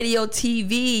Radio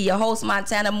TV. Your host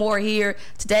Montana Moore here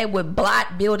today with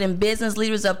Blot, Building Business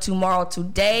Leaders of Tomorrow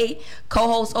Today.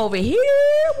 Co-host over here,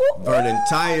 Vernon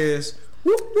Tires.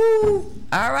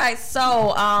 All right,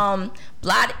 so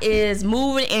Blot is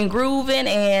moving and grooving,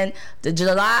 and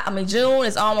June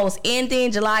is almost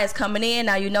ending. July is coming in.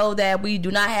 Now you know that we do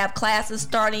not have classes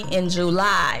starting in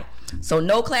July. So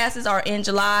no classes are in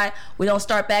July. We don't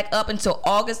start back up until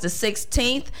August the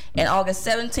 16th and August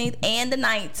 17th and the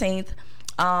 19th.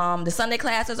 The Sunday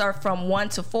classes are from 1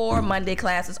 to 4. Monday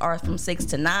classes are from 6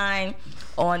 to 9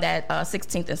 on that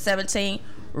 16th and 17th.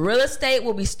 Real estate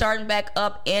will be starting back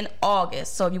up in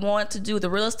August. So if you want to do the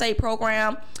real estate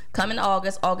program, come in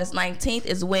August. August 19th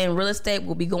is when real estate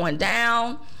will be going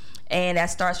down, and that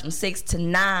starts from 6 to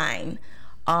 9.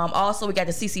 Also, we got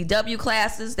the CCW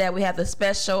classes that we have the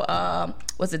special, the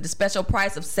special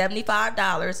price of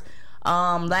 $75.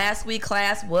 Last week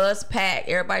class was packed.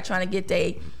 Everybody trying to get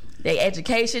their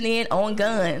education in on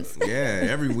guns. Yeah,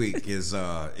 every week is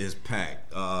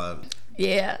packed.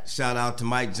 Yeah. Shout out to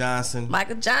Mike Johnson.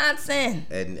 Michael Johnson.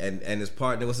 And his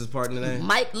partner, what's his partner name?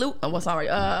 Mike Luke. Oh, sorry.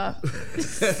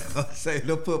 Say,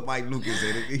 don't put Mike Lucas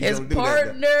in it. His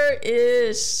partner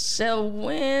is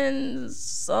Shelwyn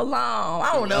Salam.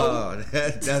 I don't know.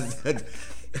 Hey,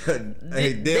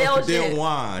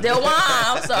 Delwan. Delwan,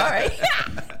 I'm sorry.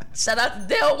 Shout out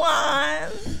to Delwan.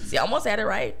 See, I almost had it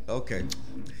right. Okay.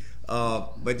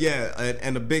 But yeah,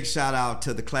 and a big shout out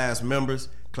to the class members.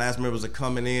 Class members are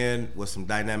coming in with some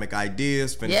dynamic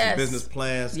ideas, finishing business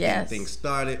plans, getting things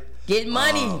started, getting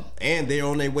money, and they're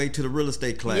on their way to the real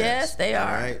estate class. Yes, they are.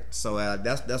 All right, so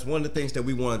that's one of the things that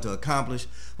we wanted to accomplish,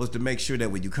 was to make sure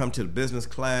that when you come to the business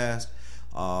class,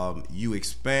 you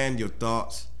expand your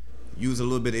thoughts, use a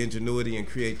little bit of ingenuity and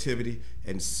creativity,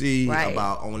 and see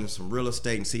about owning some real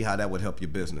estate and see how that would help your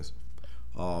business.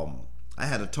 I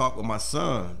had a talk with my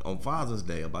son on Father's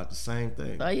Day about the same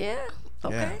thing. Oh yeah.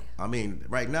 Okay. Yeah, I mean,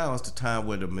 right now it's the time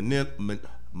where the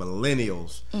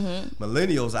millennials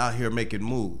out here making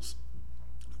moves.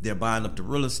 They're buying up the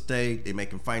real estate. They're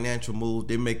making financial moves.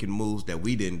 They're making moves that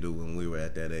we didn't do when we were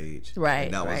at that age. Right.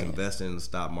 And that was investing in the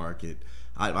stock market.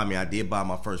 I did buy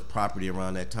my first property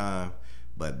around that time,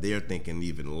 but they're thinking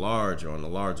even larger, on a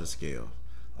larger scale,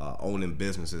 owning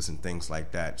businesses and things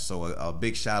like that. So a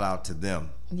big shout out to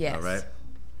them. Yes. All right.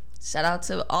 Shout out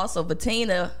to also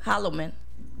Bettina Holloman.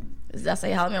 Did I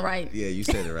say Holloman right? Yeah, you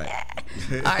said it right.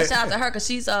 All right, shout out to her, because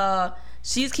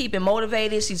she's keeping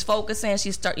motivated. She's focusing.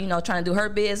 She's trying to do her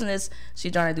business.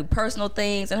 She's trying to do personal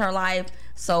things in her life.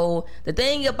 So the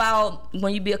thing about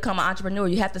when you become an entrepreneur,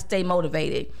 you have to stay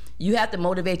motivated. You have to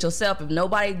motivate yourself. If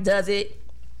nobody does it,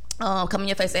 come in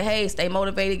your face, say, hey, stay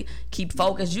motivated, keep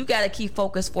focused. You got to keep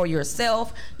focused for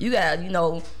yourself. You got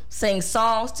to, sing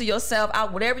songs to yourself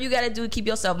out. Whatever you got to do to keep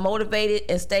yourself motivated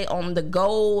and stay on the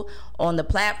goal, on the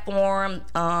platform,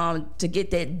 to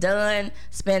get that done.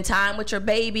 Spend time with your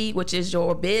baby, which is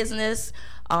your business.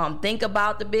 Think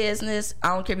about the business. I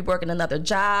don't care if you're working another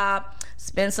job.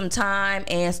 Spend some time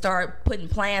and start putting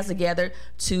plans together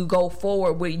to go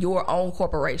forward with your own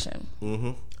corporation.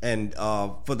 Mm-hmm. And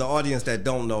for the audience that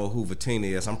don't know who Bettina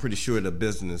is, I'm pretty sure the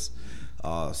business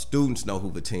students know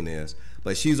who Bettina is.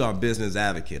 But she's our business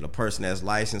advocate, a person that's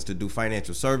licensed to do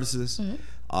financial services.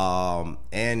 Mm-hmm.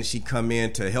 And she come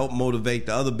in to help motivate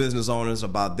the other business owners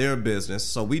about their business.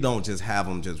 So we don't just have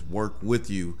them just work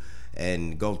with you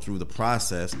and go through the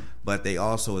process, but they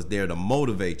also is there to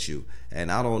motivate you.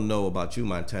 And I don't know about you,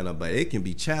 Montana, but it can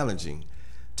be challenging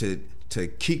to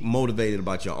keep motivated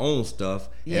about your own stuff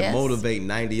and motivate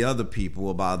 90 other people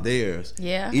about theirs,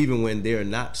 even when they're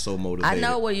not so motivated. I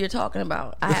know what you're talking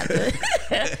about. I have to.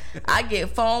 I get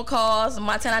phone calls.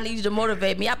 Montana, I need you to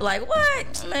motivate me. I be like,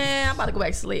 what? Man, I'm about to go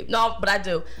back to sleep. No, but I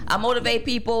do. I motivate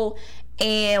people.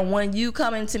 And when you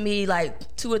come into me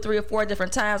like 2 or 3 or 4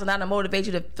 different times, and I motivate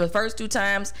you the first 2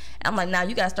 times, I'm like, now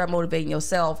you gotta start motivating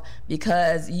yourself,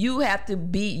 because you have to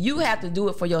do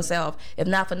it for yourself. If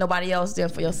not for nobody else, then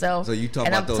for yourself. So you talk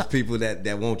about those people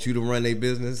that want you to run their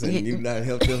business and you not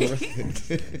help them run?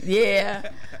 Yeah,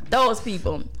 those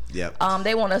people. Yep.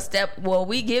 They want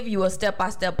we give you a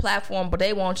step-by-step platform, but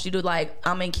they want you to, like,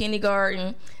 I'm in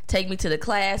kindergarten, take me to the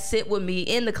class, sit with me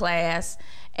in the class,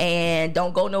 and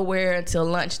don't go nowhere until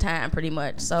lunchtime, pretty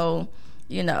much. So,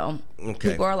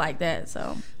 people are like that.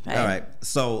 So, hey. All right.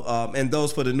 So, and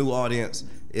those for the new audience,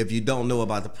 if you don't know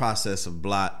about the process of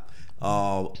Blot,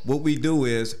 what we do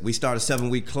is we start a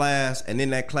 7-week class, and in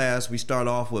that class, we start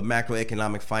off with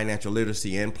macroeconomic financial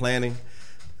literacy and planning,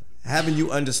 having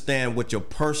you understand what your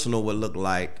personal would look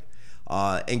like,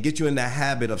 and get you in that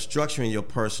habit of structuring your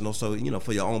personal, so,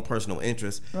 for your own personal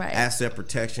interests, asset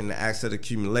protection, asset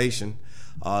accumulation.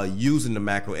 using the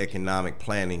macroeconomic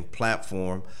planning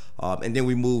platform. And then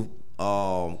we move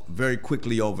very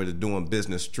quickly over to doing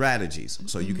business strategies,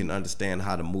 so you can understand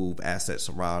how to move assets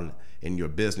around in your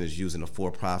business using a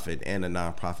for-profit and a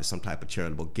non-profit, some type of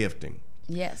charitable gifting.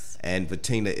 Yes. And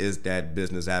Vatina is that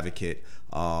business advocate.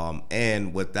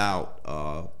 And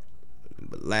without,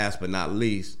 last but not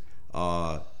least,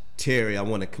 Terry, I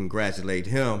want to congratulate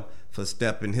him for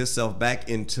stepping himself back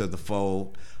into the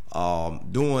fold,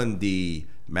 doing the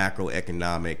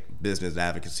macroeconomic business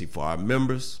advocacy for our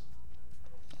members.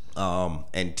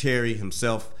 And Terry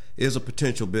himself is a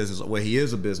potential business, well, he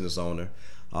is a business owner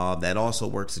that also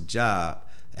works a job.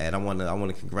 And I want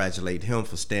to congratulate him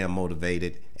for staying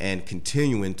motivated and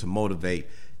continuing to motivate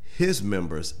his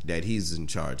members that he's in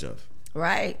charge of.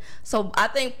 Right. So I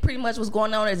think pretty much what's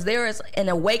going on is there is an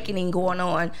awakening going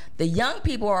on. The young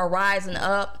people are rising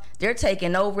up. They're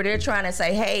taking over. They're trying to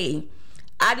say, hey,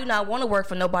 I do not want to work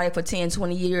for nobody for 10,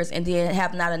 20 years and then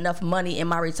have not enough money in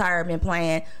my retirement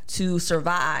plan to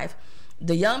survive.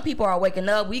 The young people are waking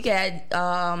up. We got,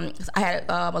 I had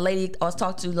a lady I was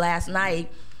talking to last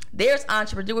night. There's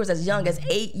entrepreneurs as young as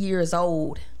 8 years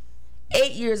old.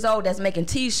 8 years old that's making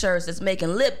T-shirts, that's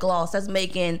making lip gloss, that's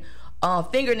making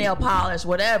fingernail polish,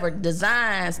 whatever,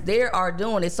 designs. They are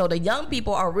doing it. So the young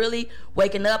people are really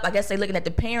waking up. I guess they're looking at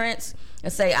the parents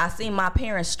and say, I seen my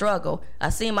parents struggle. I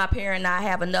seen my parent not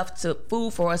have enough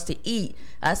food for us to eat.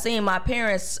 I seen my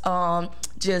parents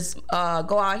just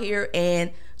go out here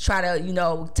and try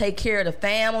to, take care of the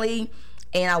family.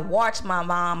 And I watched my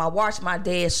mom, I watched my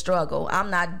dad struggle. I'm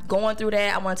not going through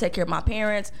that. I want to take care of my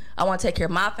parents. I want to take care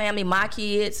of my family, my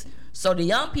kids. So the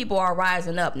young people are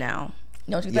rising up now.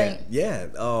 Don't you think? Yeah.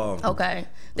 Okay.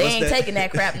 They ain't taking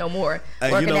that crap no more.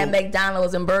 Working at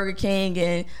McDonald's and Burger King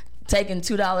and taking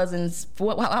 $2 and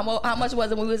how much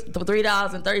was it when we was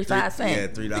 $3.35? Yeah,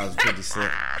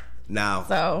 $3.50.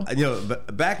 Now,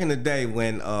 back in the day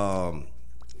when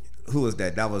who was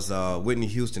that? That was Whitney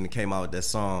Houston that came out with that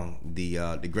song,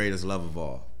 the Greatest Love of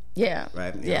All. Yeah.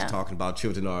 Right. It was talking about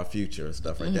children are our future and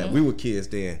stuff like that. We were kids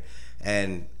then,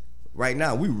 and right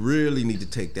now we really need to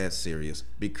take that serious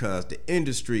because the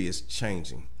industry is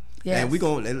changing. Yes.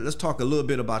 And let's talk a little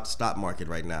bit about the stock market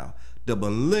right now. The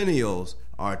millennials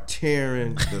are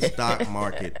tearing the stock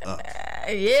market up.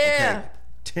 Yeah. Okay?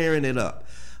 Tearing it up.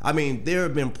 I mean, there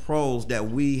have been pros that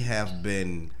we have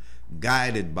been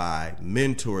guided by,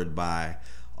 mentored by,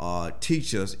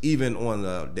 teachers, even on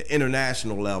the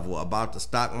international level about the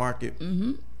stock market.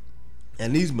 Mm-hmm.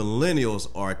 And these millennials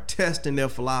are testing their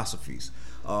philosophies.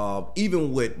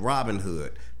 Even with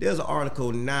Robinhood, there's an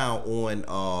article now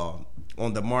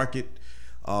on the Market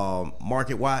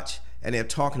Watch, and they're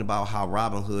talking about how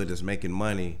Robinhood is making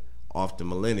money off the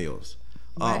millennials.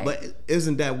 Right. But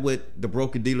isn't that what the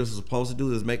broker dealers are supposed to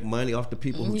do? Is make money off the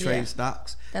people who trade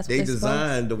stocks? They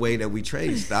designed the way that we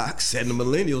trade stocks, and the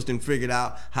millennials then figured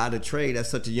out how to trade at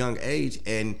such a young age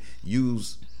and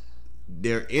use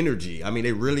their energy. I mean,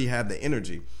 they really have the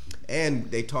energy.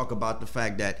 And they talk about the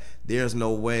fact that there's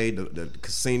no way the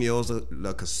casinos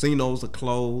are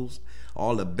closed,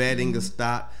 all the betting is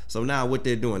stopped. So now what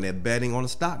they're doing, they're betting on the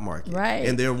stock market, right?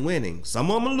 And they're winning. Some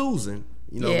of them are losing.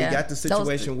 We got the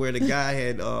situation where the guy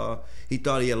had he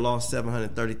thought he had lost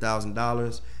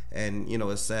 $730,000, and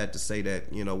it's sad to say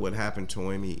that what happened to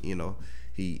him.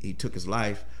 He took his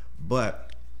life,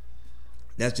 but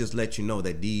that's just let you know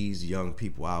that these young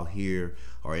people out here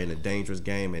are in a dangerous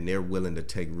game, and they're willing to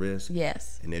take risks.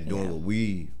 Yes. And they're doing what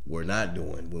we were not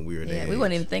doing when we were there. We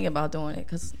weren't even thinking about doing it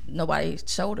because nobody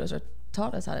showed us or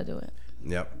taught us how to do it.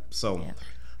 Yep. So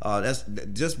that's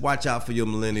just watch out for your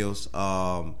millennials.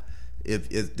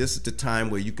 If this is the time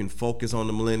where you can focus on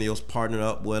the millennials, partner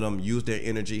up with them, use their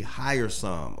energy, hire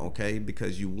some, okay?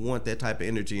 Because you want that type of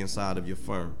energy inside of your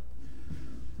firm.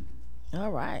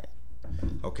 All right.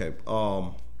 Okay.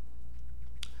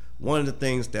 One of the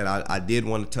things that I did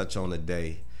want to touch on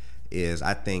today is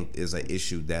an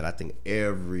issue that I think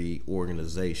every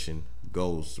organization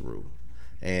goes through.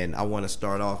 And I want to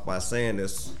start off by saying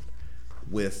this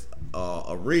with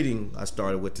a reading I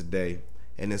started with today.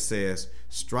 And it says,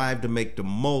 strive to make the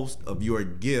most of your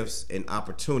gifts and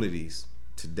opportunities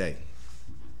today.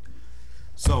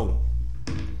 So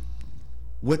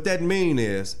what that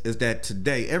means is that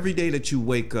today, every day that you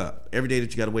wake up, every day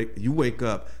that you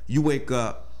wake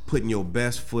up putting your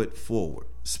best foot forward,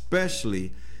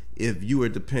 especially if you are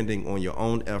depending on your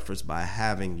own efforts by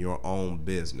having your own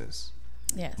business.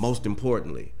 Yes. Most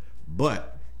importantly,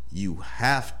 but you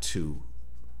have to,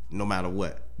 no matter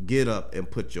what, get up and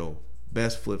put your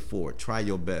best foot forward. Try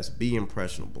your best. Be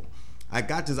impressionable. I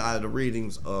got this out of the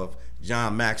readings of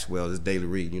John Maxwell, his daily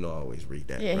reading. You know, I always read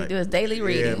that. Yeah, right? he do his daily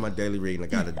reading. Yeah, my daily reading. I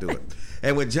got to do it.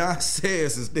 And what John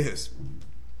says is this,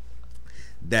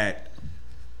 that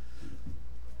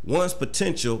one's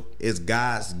potential is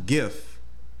God's gift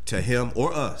to him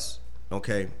or us,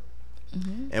 okay?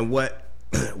 Mm-hmm. And what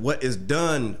is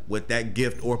done with that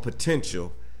gift or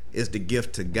potential is the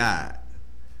gift to God.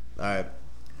 All right?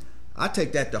 I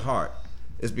take that to heart.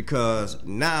 It's because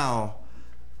now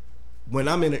when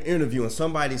I'm in an interview and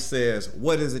somebody says,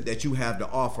 what is it that you have to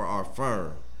offer our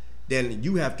firm? Then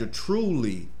you have to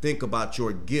truly think about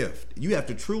your gift. You have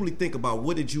to truly think about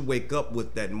what did you wake up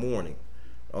with that morning,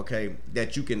 okay,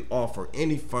 that you can offer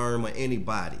any firm or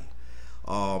anybody.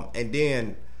 And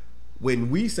then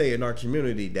when we say in our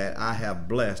community that I have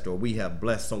blessed or we have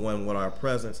blessed someone with our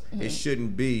presence, mm-hmm. It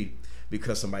shouldn't be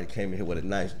because somebody came in here with a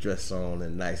nice dress on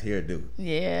and a nice hairdo.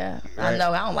 Yeah, right? I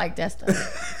know. I don't like that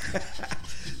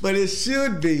stuff. But it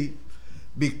should be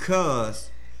because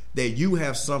that you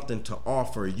have something to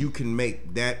offer. You can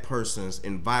make that person's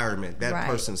environment, that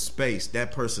person's space,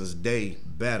 that person's day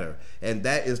better. And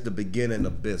that is the beginning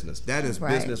of business. That is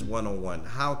business 101.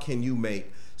 How can you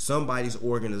make somebody's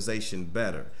organization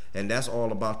better? And that's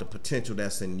all about the potential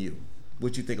that's in you.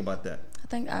 What you think about that?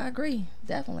 I agree,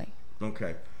 definitely.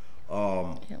 Okay.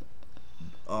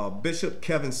 Bishop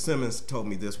Kevin Simmons told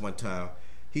me this one time.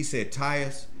 He said,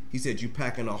 Tyus, he said, you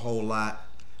packing a whole lot,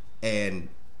 and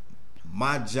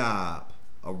my job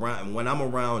when I'm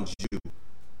around you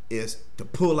is to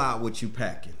pull out what you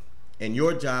packing. And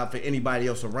your job for anybody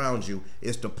else around you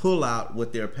is to pull out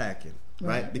what they're packing,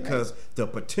 right? Because the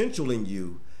potential in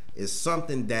you is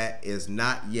something that is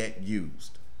not yet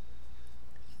used.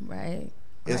 Right.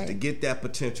 Is to get that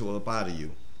potential up out of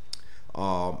you.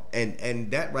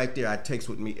 And that right there I takes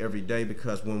with me every day,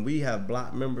 because when we have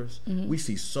block members, mm-hmm. we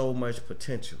see so much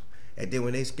potential. And then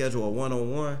when they schedule a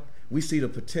one-on-one, we see the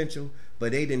potential,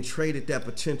 but they didn't traded that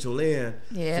potential in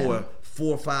for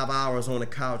 4 or 5 hours on the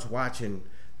couch watching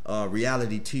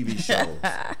reality TV shows.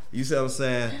 You see what I'm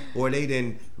saying? Or they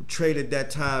didn't traded that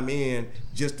time in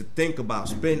just to think about,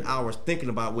 spend hours thinking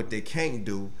about what they can't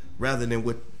do rather than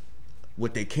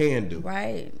what they can do.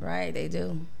 Right, they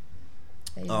do.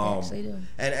 They actually do.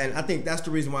 And I think that's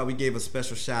the reason why we gave a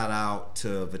special shout out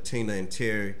to Vatina and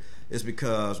Terry, is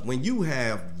because when you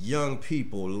have young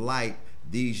people like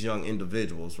these young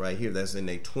individuals right here that's in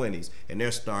their 20s and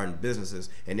they're starting businesses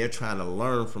and they're trying to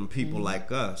learn from people mm-hmm.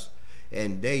 like us,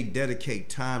 and they dedicate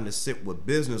time to sit with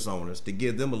business owners to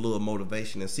give them a little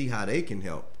motivation and see how they can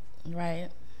help. Right.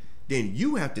 Then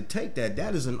you have to take that.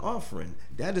 That is an offering.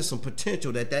 That is some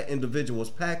potential that individual is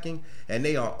packing, and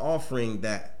they are offering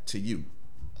that to you.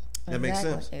 That makes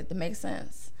sense? It makes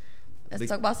sense. Let's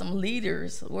talk about some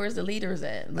leaders. Where's the leaders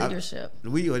at? Leadership.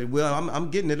 I'm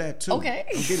getting to that too. Okay.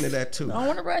 I'm getting to that too. I don't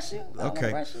want to rush you.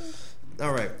 Okay.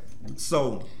 All right.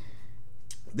 So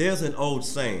there's an old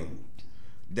saying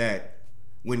that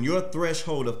when your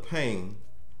threshold of pain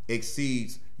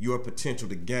exceeds your potential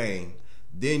to gain,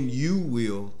 then you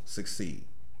will succeed.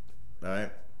 All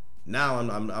right. Now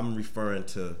I'm referring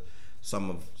to some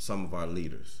of our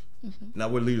leaders. Mm-hmm. Now,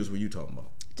 what leaders were you talking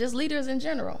about? Just leaders in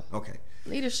general. Okay.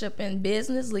 Leadership in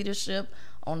business, leadership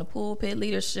on the pulpit,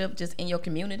 leadership just in your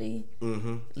community,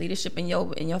 mm-hmm. leadership in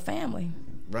your family.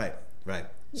 Right. Yeah.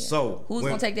 So who's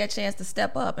gonna take that chance to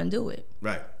step up and do it?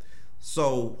 Right.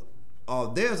 So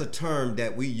there's a term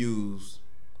that we use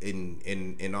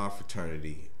in our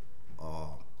fraternity,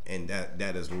 and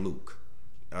that is Luke.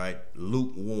 All right,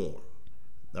 lukewarm.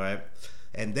 All right,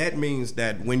 and that means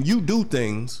that when you do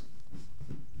things,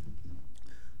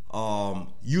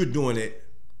 you're doing it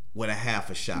with a half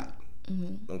a shot.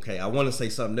 Mm-hmm. Okay, I want to say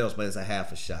something else, but it's a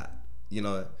half a shot. You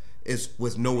know, it's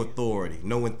with no authority,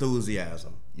 no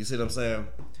enthusiasm. You see what I'm saying?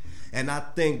 And I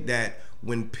think that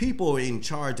when people are in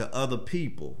charge of other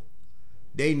people,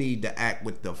 they need to act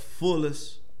with the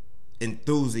fullest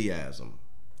enthusiasm.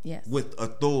 Yes. With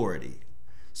authority.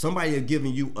 Somebody is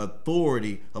giving you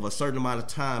authority of a certain amount of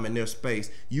time in their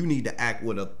space. You need to act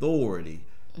with authority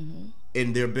mm-hmm.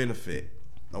 in their benefit,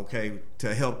 okay,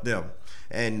 to help them.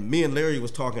 And me and Larry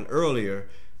was talking earlier,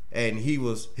 and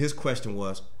his question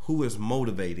was, who is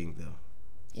motivating them?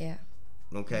 Yeah.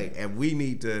 Okay, and we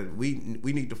need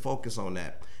to focus on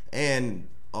that. And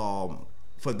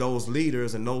for those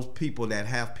leaders and those people that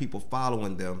have people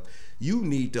following them, you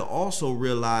need to also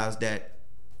realize that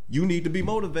you need to be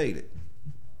motivated.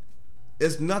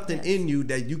 There's nothing in you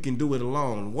that you can do it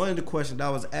alone. One of the questions that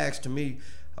was asked to me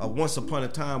once upon a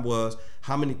time was,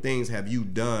 how many things have you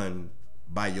done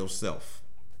by yourself?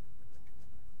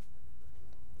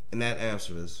 And that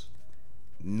answer is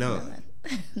None.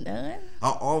 None? I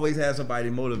always have somebody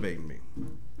motivating me.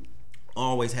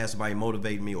 Always have somebody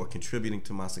motivating me or contributing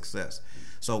to my success.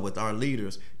 So with our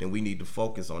leaders, then we need to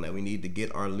focus on that. We need to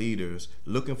get our leaders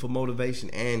looking for motivation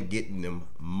and getting them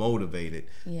motivated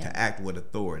to act with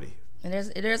authority. And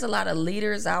there's a lot of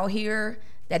leaders out here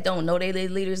that don't know they're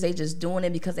leaders. They just doing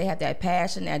it because they have that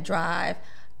passion, that drive.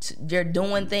 They're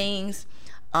doing things.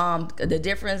 The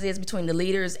difference is between the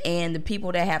leaders and the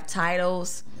people that have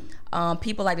titles.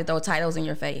 People like to throw titles in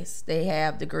your face. They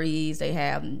have degrees. They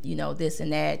have, this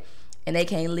and that. And they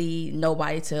can't lead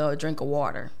nobody to a drink of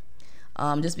water.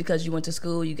 Just because you went to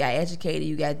school, you got educated,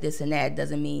 you got this and that,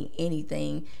 doesn't mean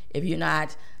anything if you're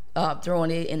not throwing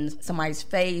it in somebody's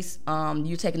face.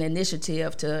 You're taking the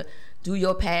initiative to do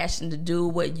your passion, to do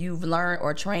what you've learned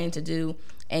or trained to do,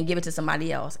 and give it to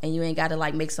somebody else. And you ain't got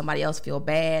to make somebody else feel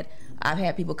bad. I've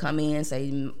had people come in and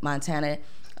say, Montana,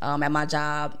 at my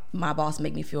job, my boss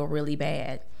make me feel really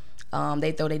bad.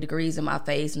 They throw their degrees in my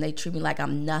face and they treat me like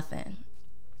I'm nothing.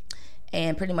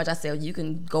 And pretty much I said, you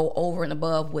can go over and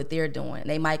above what they're doing.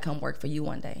 They might come work for you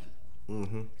one day.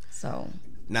 Mm-hmm. So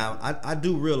now I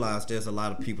do realize there's a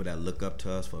lot of people that look up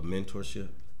to us for mentorship.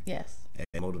 Yes.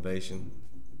 And motivation.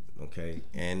 Okay.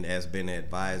 And as being an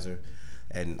advisor,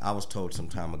 and I was told some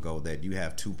time ago that you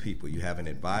have two people. You have an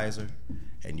advisor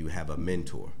and you have a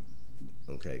mentor.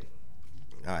 Okay.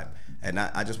 All right. And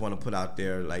I just want to put out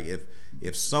there, like,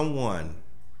 if someone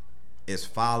is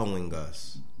following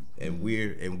us and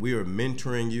we're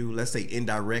mentoring you, let's say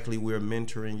indirectly we're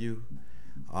mentoring you,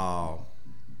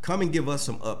 come and give us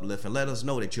some uplift and let us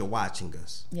know that you're watching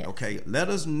us. Yes. Okay? Let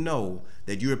us know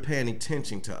that you're paying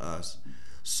attention to us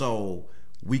so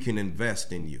we can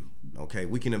invest in you. Okay?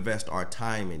 We can invest our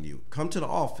time in you. Come to the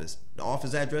office. The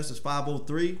office address is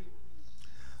 503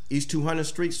 East 200th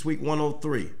Street, Suite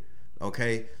 103.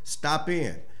 Okay? Stop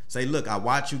in. Say, look, I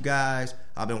watch you guys.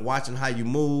 I've been watching how you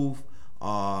move.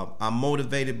 I'm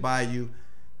motivated by you.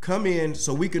 Come in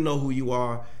so we can know who you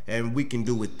are and we can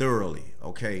do it thoroughly,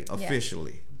 okay,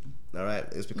 officially. All right?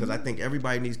 It's because I think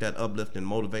everybody needs that uplift and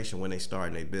motivation when they start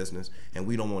in their business, and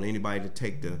we don't want anybody to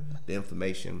take the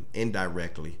information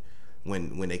indirectly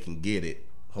when they can get it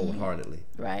wholeheartedly.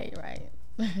 Right. Right.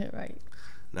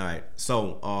 All right.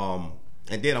 So,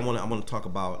 and then I want to talk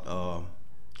about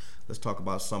let's talk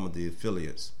about some of the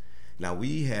affiliates. Now,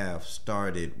 we have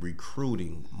started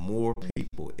recruiting more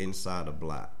people inside of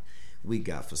Block. We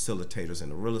got facilitators in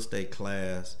the real estate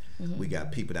class. Mm-hmm. We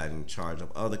got people that are in charge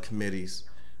of other committees.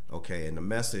 Okay, and the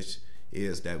message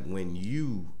is that when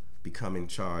you become in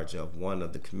charge of one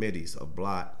of the committees of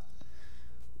Block,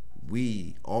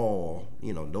 we all,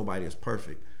 nobody is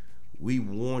perfect. We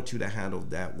want you to handle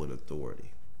that with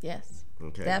authority. Yes,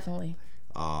 okay, definitely.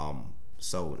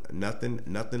 So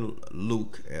nothing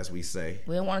Luke, as we say.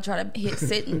 We don't want to try to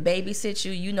sit and babysit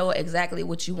you. You know exactly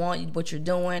what you want, what you're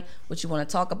doing, what you want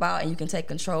to talk about, and you can take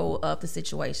control of the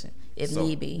situation if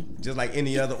need be. Just like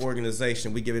any other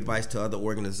organization, we give advice to other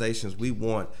organizations. We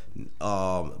want,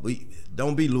 we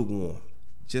don't be lukewarm.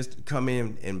 Just come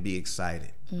in and be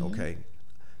excited, okay?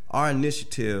 Our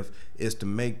initiative is to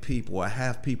make people or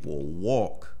have people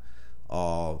walk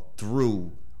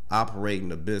through operating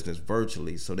the business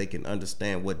virtually so they can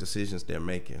understand what decisions they're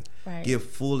making. Right. Give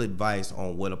full advice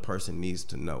on what a person needs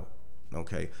to know.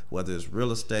 Okay, whether it's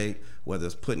real estate, whether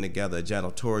it's putting together a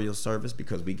janitorial service,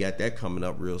 because we got that coming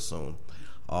up real soon.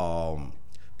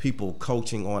 People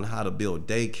coaching on how to build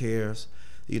daycares,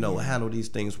 handle these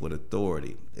things with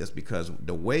authority. It's because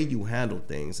the way you handle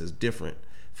things is different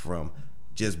from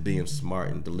just being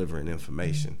smart and delivering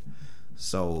information.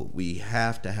 So we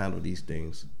have to handle these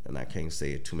things, and I can't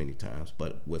say it too many times,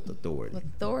 but with authority. With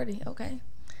authority, okay.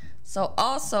 So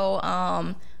also,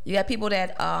 you got people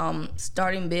that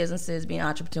starting businesses, being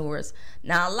entrepreneurs.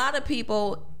 Now, a lot of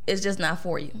people, it's just not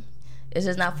for you. It's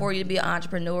just not for you to be an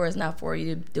entrepreneur. It's not for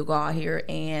you to go out here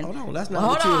and... Hold on, that's not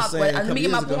what you were saying. Let me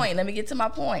get my point. Let me get to my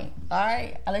point. All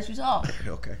right? I'll let you talk.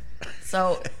 Okay.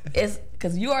 So, it's...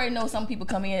 Because you already know some people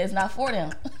come in, it's not for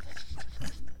them.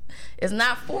 It's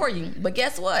not for you. But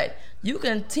guess what? You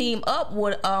can team up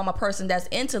with a person that's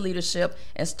into leadership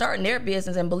and starting their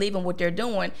business and believing what they're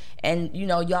doing. And,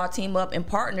 y'all team up and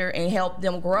partner and help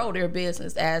them grow their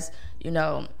business as, you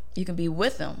can be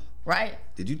with them, right?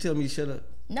 Did you tell me shut up?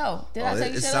 No. Did I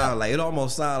say you shut up? It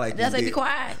almost sounded like Did I say be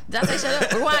quiet? Did I say shut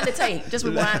up? Rewind the tape. Just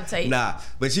rewind the tape. Nah,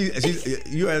 but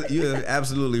you're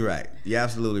absolutely right. You're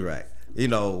absolutely right.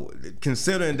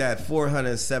 Considering that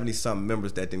 470-something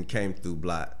members that then came through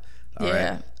Block, all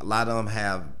right. A lot of them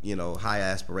have, high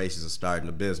aspirations of starting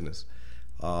a business.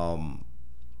 Some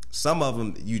of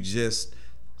them,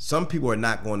 some people are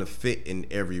not going to fit in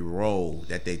every role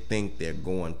that they think they're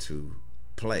going to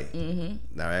play.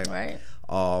 All right. Right.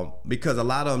 Because a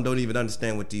lot of them don't even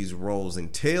understand what these roles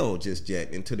entail just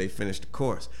yet until they finish the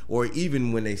course, or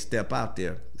even when they step out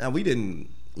there. Now, we didn't,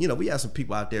 we had some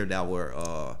people out there that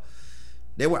were,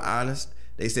 they were honest.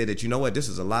 They said that, you know what, this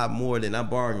is a lot more than I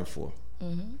bargained for.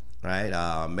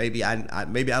 Right? Maybe I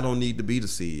don't need to be the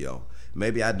CEO.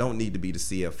 Maybe I don't need to be the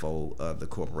CFO of the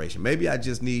corporation. Maybe I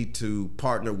just need to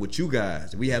partner with you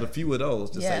guys. We had a few of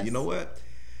those to say, you know what?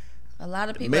 A lot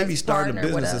of people maybe starting a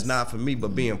business is not for me,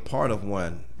 but being part of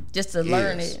one, just to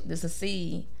learn it, just to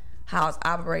see how it's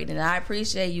operating. And I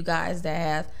appreciate you guys that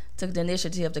have took the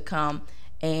initiative to come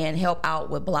and help out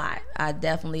with Blot. I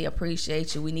definitely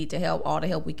appreciate you. We need to help, all the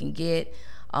help we can get.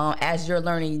 As you're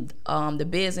learning the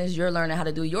business, you're learning how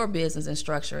to do your business and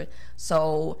structure it.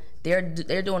 So they're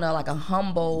doing like a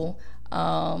humble,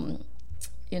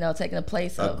 taking a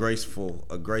place of a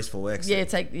graceful exit.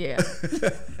 So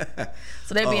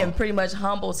they're being pretty much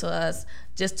humble to us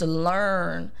just to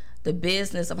learn the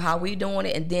business of how we doing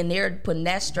it, and then they're putting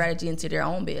that strategy into their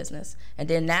own business. And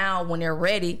then now when they're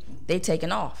ready, they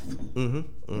taking off.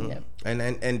 Yeah.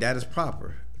 And that is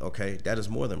proper. Okay, that is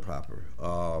more than proper.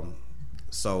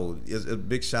 So it's a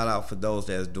big shout out for those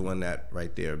that's doing that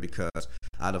right there, because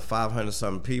out of 500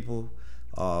 something people,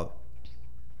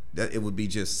 that it would be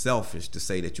just selfish to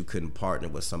say that you couldn't partner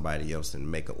with somebody else and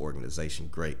make an organization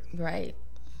great. Right.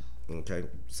 Okay,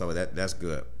 so that's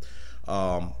good.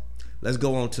 Let's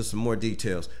go on to some more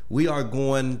details. We are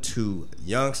going to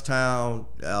Youngstown.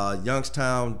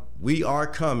 We are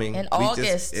coming in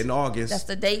August. In August. That's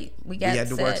the date we got. We had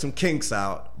to work some kinks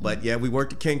out, but we worked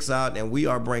the kinks out, and we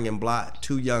are bringing Blot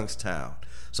to Youngstown.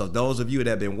 So those of you that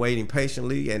have been waiting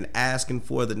patiently and asking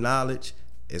for the knowledge,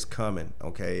 is coming.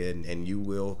 Okay, and you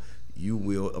will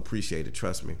appreciate it.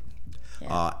 Trust me.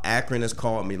 Yeah. Akron has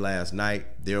called me last night.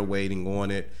 They're waiting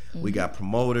on it. We got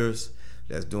promoters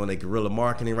that's doing a guerrilla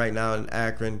marketing right now in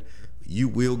Akron. You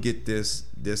will get this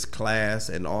class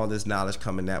and all this knowledge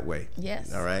coming that way.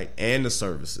 Yes. All right, and the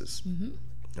services.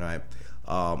 All right.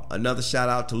 Another shout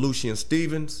out to Lucian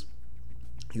Stevens.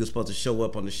 He was supposed to show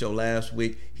up on the show last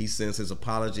week. He sends his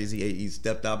apologies. He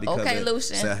stepped out because of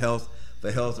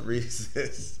health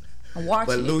reasons. I'm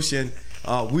watching. But Lucian,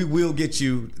 we will get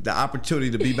you the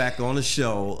opportunity to be back on the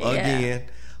show again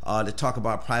to talk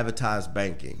about privatized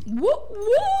banking.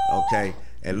 Okay.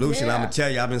 And Lucian, I'm gonna tell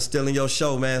you, I've been stealing your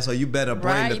show, man. So you better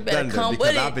bring the thunder,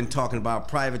 because I've been talking about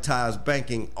privatized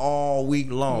banking all week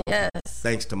long. Yes.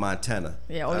 Thanks to Montana.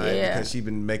 Yeah, because she's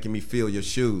been making me feel your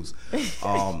shoes.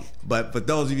 But for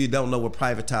those of you who don't know what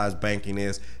privatized banking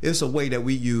is, it's a way that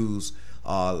we use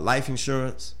life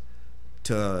insurance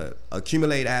to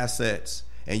accumulate assets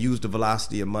and use the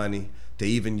velocity of money to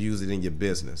even use it in your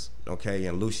business. Okay,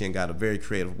 and Lucian got a very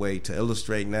creative way to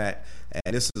illustrate that,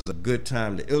 and this is a good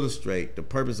time to illustrate the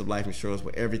purpose of life insurance,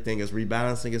 where everything is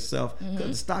rebalancing itself, because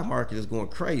the stock market is going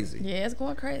crazy. Yeah, it's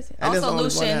going crazy. And also, there's only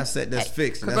Lucian, one asset that's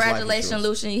fixed. Congratulations,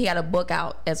 Lucian. He had a book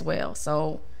out as well,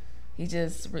 so he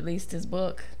just released his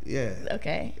book. Yeah.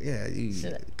 Okay. Yeah, you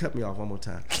cut me off one more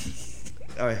time.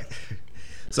 All right.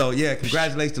 So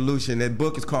congratulations to Lucian. That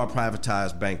book is called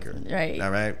Privatized Banker. Right. All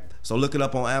right. So look it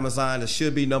up on Amazon. It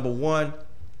should be number 1.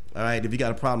 All right. If you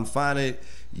got a problem finding it,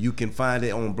 you can find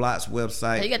it on Blot's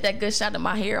website. Hey, you got that good shot of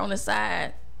my hair on the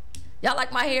side. Y'all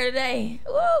like my hair today?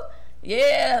 Woo!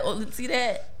 Yeah. Well, see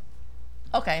that?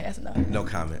 Okay, that's enough. No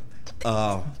comment.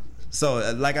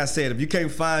 So, like I said, if you can't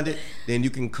find it, then you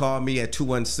can call me at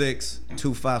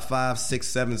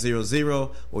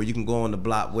 216-255-6700, or you can go on the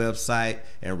Blot website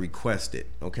and request it.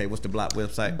 Okay, what's the Blot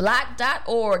website?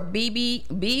 Blot.org,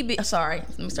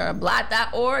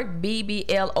 Blot.org,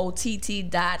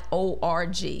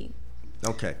 BBLOTT.org.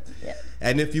 Okay. Yeah.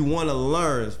 And if you want to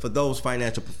learn, for those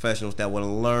financial professionals that want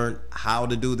to learn how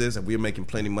to do this, and we're making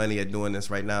plenty of money at doing this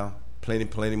right now,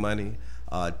 plenty money.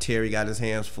 Terry got his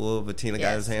hands full. Vatina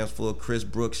got his hands full. Chris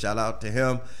Brooks, shout out to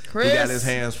him. He got his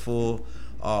hands full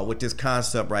with this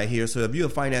concept right here. So if you're a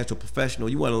financial professional,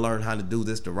 you want to learn how to do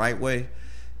this the right way,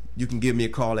 you can give me a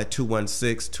call at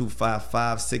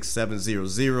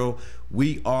 216-255-6700.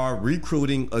 We are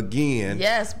recruiting again.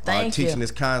 Yes, thank you. Teaching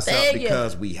this concept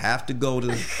because we have to go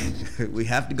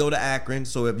to Akron.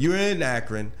 So if you're in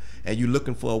Akron and you're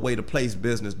looking for a way to place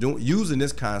business using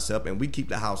this concept, and we keep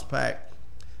the house packed,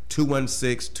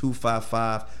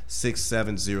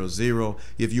 216-255-6700.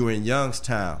 If you're in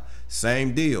Youngstown,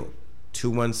 same deal,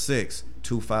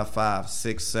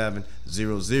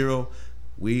 216-255-6700.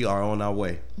 We are on our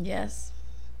way. Yes.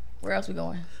 Where else we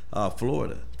going?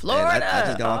 Florida. Florida. And I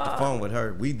just got off the phone with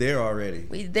her. We there already.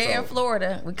 We there in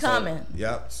Florida. We coming.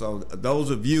 Yep. So those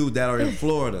of you that are in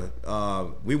Florida,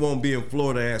 we won't be in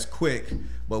Florida as quick,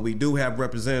 but we do have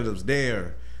representatives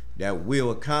there that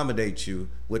will accommodate you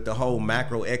with the whole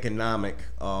macroeconomic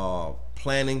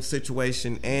planning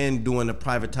situation and doing the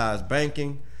privatized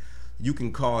banking. You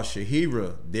can call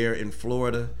Shahira there in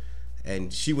Florida,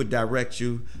 and she would direct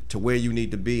you to where you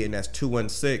need to be, and that's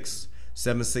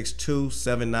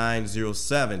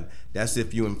 216-762-7907. That's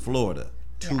if you're in Florida.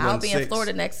 I'll be in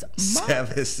Florida next month.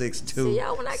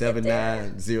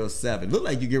 762-7907. Look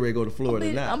like you get ready to go to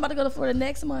Florida now. I'm about to go to Florida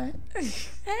next month.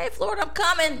 Hey, Florida, I'm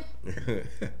coming.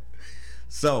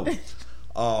 So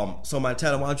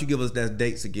Montana, why don't you give us those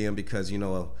dates again, because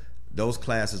those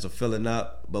classes are filling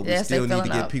up, but we still need to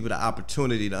give people the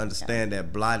opportunity to understand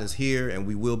that Blot is here, and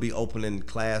we will be opening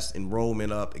class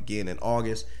enrollment up again in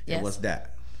August. Yes. And what's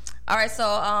that? All right,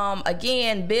 so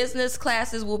again, business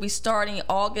classes will be starting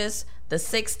August the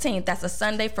 16th. That's a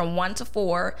Sunday from 1 to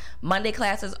 4. Monday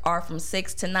classes are from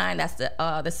 6 to 9. That's the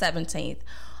 17th.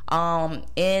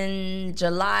 In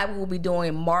July, we'll be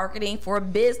doing marketing for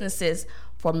businesses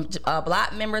for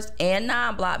Blot members and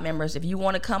non-Blot members. If you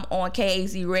want to come on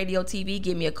KAZ Radio TV,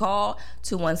 give me a call,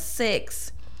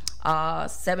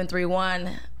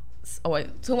 216-731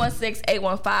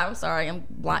 216-815. I'm sorry,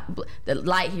 the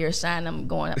light here is shining. I'm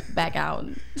going back out.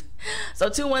 So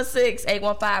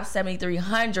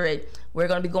 216-815-7300. We're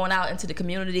going to be going out into the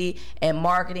community and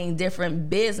marketing different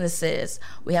businesses.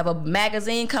 We have a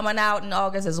magazine coming out in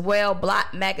August as well,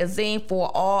 Blot Magazine for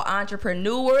all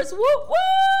entrepreneurs. Woo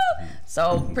woo!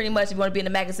 So pretty much, if you want to be in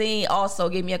the magazine, also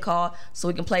give me a call so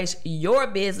we can place your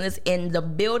business in the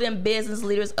Building Business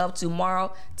Leaders of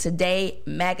Tomorrow Today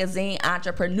magazine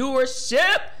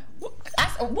entrepreneurship. Woo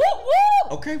woo!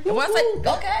 Okay, woo, woo.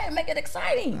 Okay, make it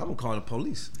exciting. I'm gonna call the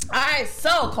police. All right,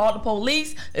 so call the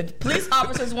police. If police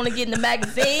officers want to get in the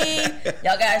magazine,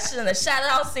 y'all guys should have shout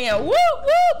out saying woo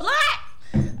woo Black.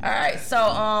 All right,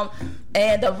 so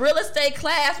and the real estate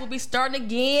class will be starting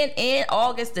again in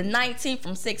August the 19th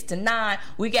from 6 to 9.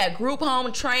 We got group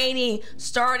home training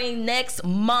starting next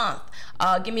month.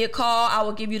 Give me a call. I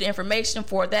will give you the information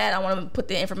for that. I want to put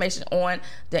the information on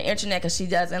the internet because she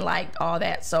doesn't like all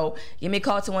that. So give me a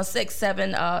call,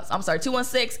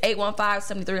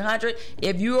 216-815-7300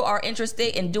 if you are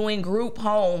interested in doing group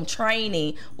home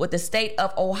training with the state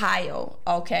of Ohio.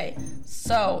 Okay,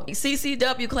 so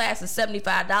CCW class is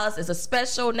 $75. It's a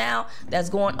special now that's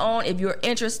going on. If you're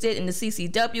interested in the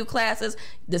CCW classes,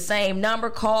 the same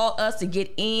number, call us to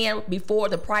get in before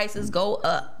the prices go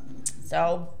up.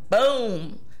 So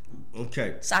boom.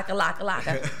 Okay. Shaka laka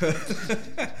laka.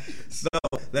 So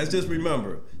let's just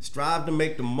remember, strive to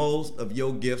make the most of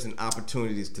your gifts and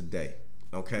opportunities today.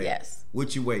 Okay? Yes.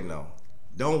 What you waiting on?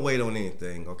 Don't wait on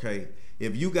anything, okay?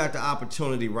 If you got the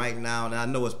opportunity right now, and I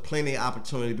know it's plenty of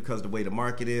opportunity because of the way the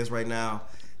market is right now,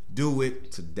 do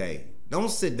it today. Don't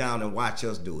sit down and watch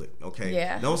us do it, okay?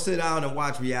 Yeah. Don't sit down and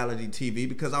watch reality TV,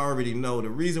 because I already know the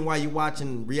reason why you're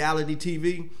watching reality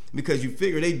TV, because you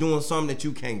figure they doing something that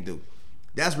you can't do.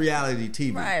 That's reality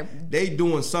TV. Right. They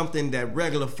doing something that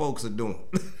regular folks are doing,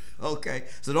 okay?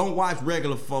 So don't watch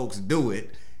regular folks do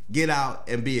it. Get out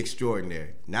and be extraordinary,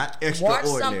 not extraordinary.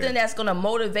 Watch something that's going to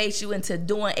motivate you into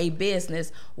doing a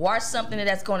business. Watch something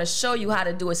that's going to show you how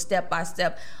to do it step by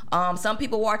step. Some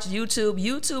people watch YouTube.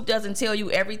 YouTube doesn't tell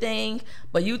you everything,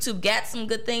 but YouTube got some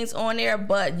good things on there.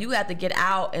 But you have to get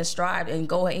out and strive and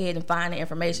go ahead and find the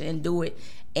information and do it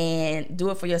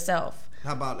for yourself.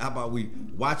 How about we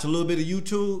watch a little bit of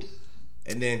YouTube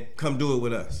and then come do it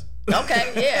with us?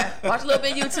 Okay, yeah. Watch a little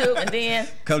bit of YouTube and then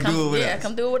come do it with us. Yeah,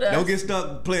 come do it with us. Don't get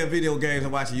stuck playing video games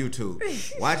and watching YouTube.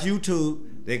 Watch YouTube,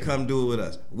 then come do it with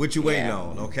us. What you waiting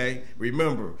on, okay?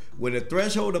 Remember, when the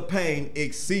threshold of pain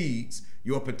exceeds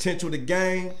your potential to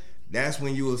gain, that's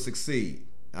when you will succeed,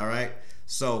 all right?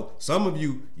 So some of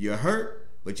you're hurt,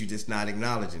 but you're just not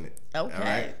acknowledging it. Okay, all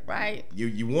right? Right.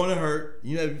 You want to hurt.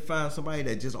 You know, you find somebody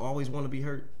that just always want to be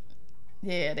hurt.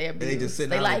 Yeah, they just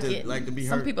sit down and just like to be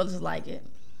hurt. Some people just like it.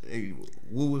 Hey,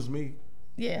 woe was me.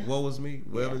 Yeah. Woe was me.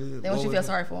 Whatever it is. They want you to feel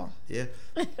sorry for them. Yeah.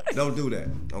 Don't do that.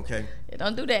 Okay. Yeah,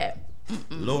 don't do that.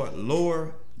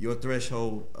 Lower your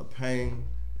threshold of pain.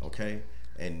 Okay.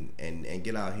 And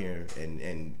get out here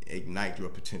and ignite your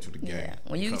potential to gain. Yeah.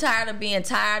 When you tired of being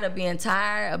tired,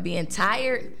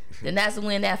 then that's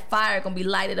when that fire gonna be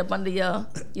lighted up under your,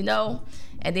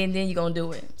 and then you're gonna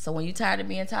do it. So when you tired of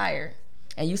being tired,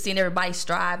 and you seen everybody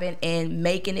striving and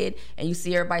making it, and you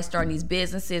see everybody starting these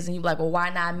businesses, and you're like, well, why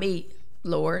not me,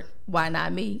 Lord? Why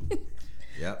not me?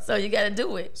 Yep. So you got to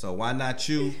do it. So why not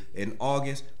you? In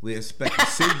August, we expect to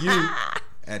see you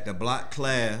At the block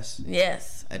class.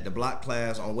 Yes. At the block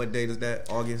class on what date is that?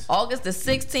 August? August the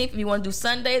 16th if you want to do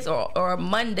Sundays, or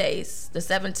Mondays the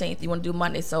 17th you want to do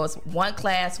Mondays. So it's one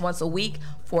class once a week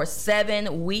for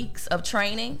 7 weeks of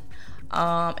training.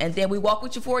 And then we walk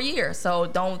with you for a year. So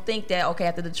don't think that, okay,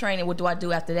 after the training, what do I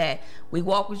do after that? We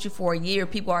walk with you for a year.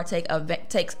 People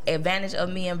takes advantage of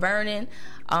me and Vernon.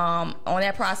 On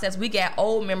that process, we got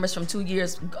old members from 2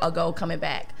 years ago coming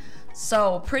back.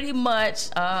 So pretty much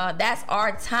that's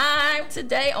our time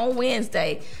today on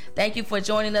Wednesday. Thank you for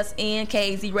joining us in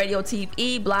KAZ Radio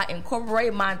TV, Block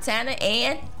Incorporated, Montana,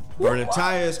 and Vernon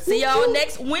Tires. See y'all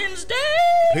next Wednesday.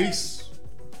 Peace.